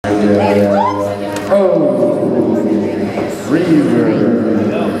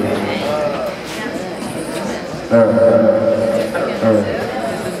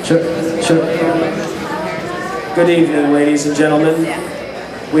Good evening, ladies and gentlemen.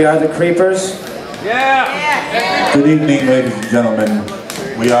 We are the Creepers. Yeah! Good evening, ladies and gentlemen.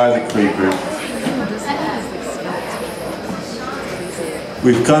 We are the Creepers.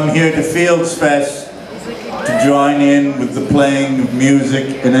 We've come here to Fields Fest to join in with the playing of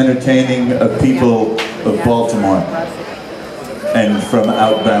music and entertaining of people of Baltimore and from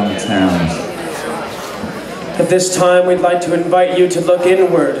outbound towns. At this time, we'd like to invite you to look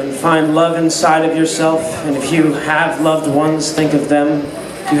inward and find love inside of yourself. And if you have loved ones, think of them.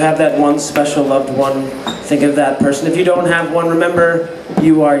 If you have that one special loved one, think of that person. If you don't have one, remember,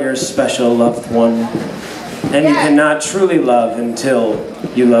 you are your special loved one. And you cannot truly love until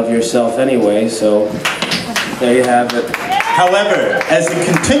you love yourself anyway, so there you have it. However, as a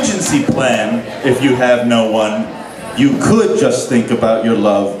contingency plan, if you have no one, you could just think about your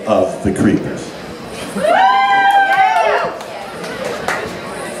love of the Creepers.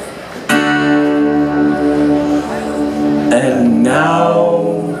 And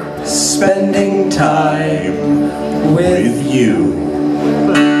now, spending time with you.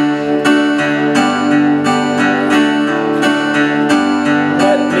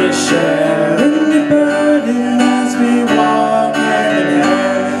 Let me share in the burden as we walk hand in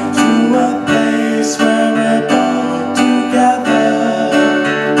hand to a place where we're both together.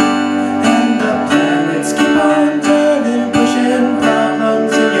 And the planets keep on turning, pushing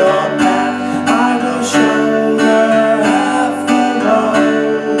problems in your path. I will shoulder half the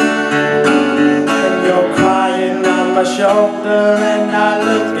load. And you're crying on my shoulder, and I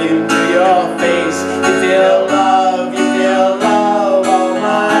look into your face. You feel love, you feel love, all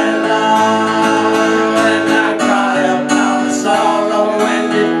my love. And I cry about the sorrow when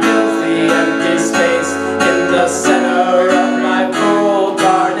you fill the empty space in the center of my cold,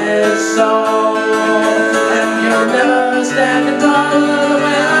 darkest soul. And you're never standing taller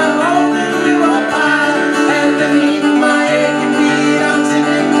when I'm holding you up high. And beneath my aching feet, I'm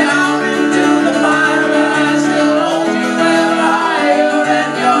sinking down into the fire. But I still hold you ever higher,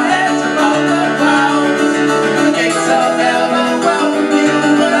 and your head's above the clouds. The gates of heaven welcome you,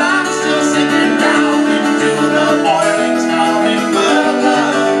 but I'm still sinking down into the boiling, scalding flood of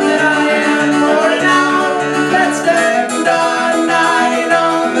love that I am pouring out. Let's spend our night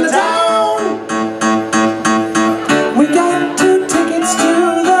on the town. We got 2 tickets to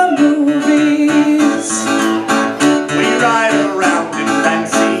the movies. We ride around in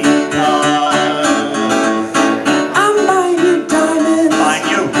fancy cars. I'm buying you diamonds. Find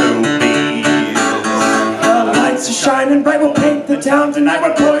your rubies. The lights are shining bright. We'll paint the town tonight.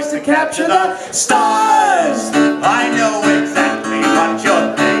 We're poised to capture the stars. I know exactly what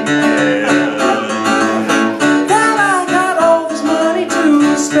you're thinking. That I got all this money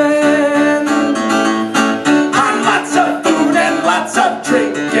to spend on lots of food and lots of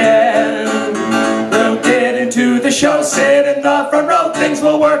drinking. We'll get into the show, sit in the front row. Things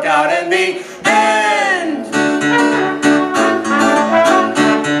will work out in the end.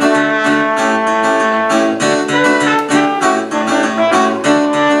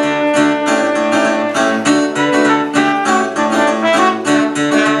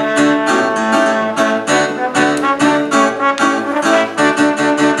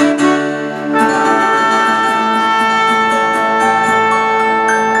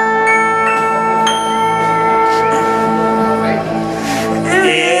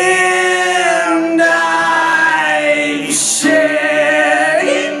 And I share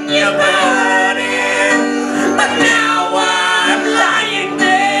in your burden, but now I'm lying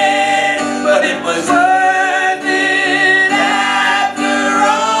dead. But it was worth it after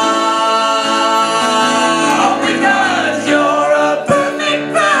all, because you're a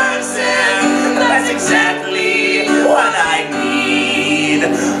perfect person. That's exactly what I need,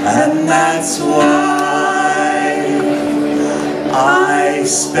 and that's why I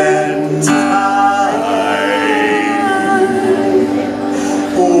spend time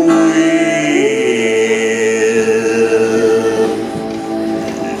with you.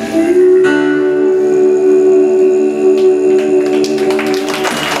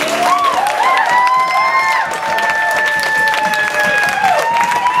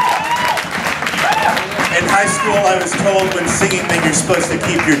 In high school, I was told when singing that you're supposed to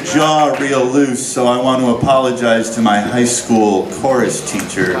keep your jaw real loose, so I want to apologize to my high school chorus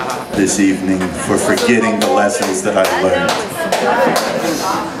teacher this evening for forgetting the lessons that I learned.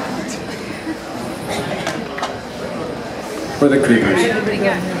 We're the Creepers.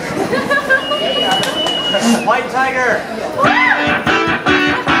 White Tiger!